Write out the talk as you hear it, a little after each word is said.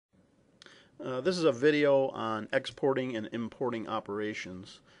This is a video on exporting and importing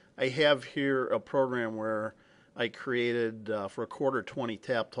operations. I have here a program where I created for a quarter 20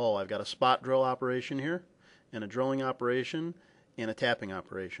 tapped hole. I've got a spot drill operation here, and a drilling operation, and a tapping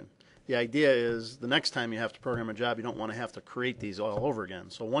operation. The idea is the next time you have to program a job, you don't want to have to create these all over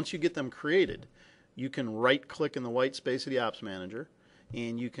again. So once you get them created, you can right click in the white space of the Ops Manager,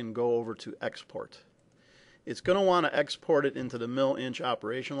 and you can go over to Export. It's going to want to export it into the mil-inch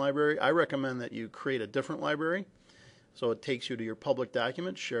operation library. I recommend that you create a different library. So it takes you to your public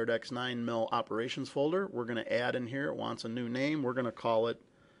document, shared X9 mil operations folder. We're going to add in here, it wants a new name. We're going to call it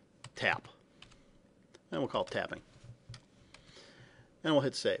tap. And we'll call it tapping. And we'll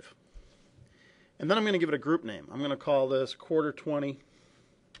hit save. And then I'm going to give it a group name. I'm going to call this quarter 20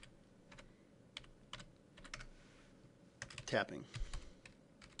 tapping.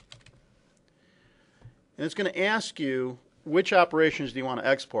 And it's going to ask you which operations do you want to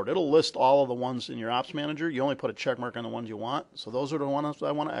export. It'll list all of the ones in your Ops Manager. You only put a check mark on the ones you want. So those are the ones that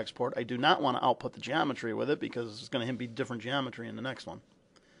I want to export. I do not want to output the geometry with it because it's going to be different geometry in the next one.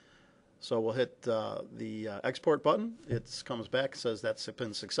 So we'll hit the export button. It comes back, says that's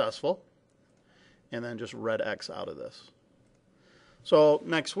been successful. And then just red X out of this. So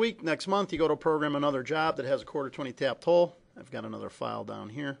next week, next month, you go to program another job that has a quarter 20 tapped hole. I've got another file down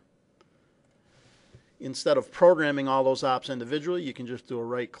here. Instead of programming all those ops individually, you can just do a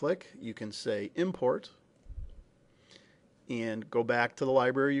right click. You can say import and go back to the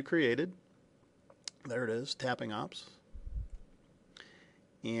library you created. There it is, tapping ops.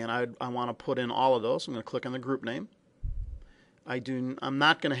 And I want to put in all of those. I'm going to click on the group name. I'm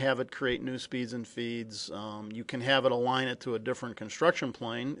not going to have it create new speeds and feeds. You can have it align it to a different construction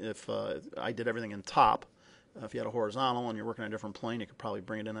plane if I did everything in top. If you had a horizontal and you're working on a different plane, you could probably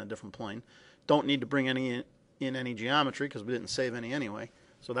bring it in on a different plane. Don't need to bring in any geometry because we didn't save any anyway.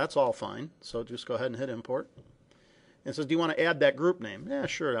 So that's all fine. So just go ahead and hit import. And it says, do you want to add that group name? Yeah,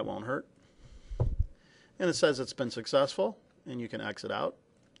 sure, that won't hurt. And it says it's been successful, and you can exit out.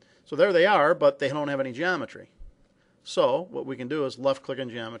 So there they are, but they don't have any geometry. So what we can do is left click on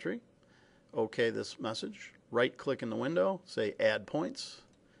geometry, OK this message, right click in the window, say add points.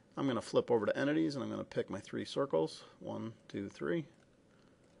 I'm going to flip over to entities and I'm going to pick my 3 circles, 1, 2, 3.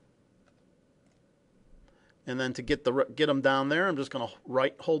 And then to get them down there, I'm just going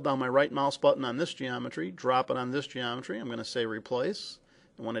to hold down my right mouse button on this geometry, drop it on this geometry. I'm going to say replace.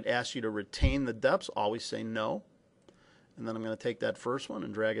 And when it asks you to retain the depths, always say no. And then I'm going to take that first one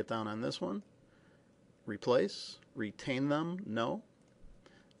and drag it down on this one. Replace, retain them, no.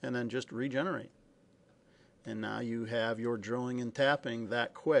 And then just regenerate. And now you have your drilling and tapping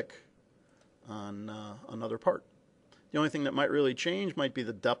that quick on another part. The only thing that might really change might be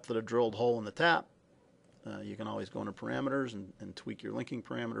the depth of the drilled hole in the tap. You can always go into parameters and tweak your linking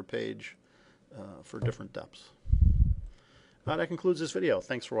parameter page for different depths. That concludes this video.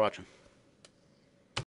 Thanks for watching.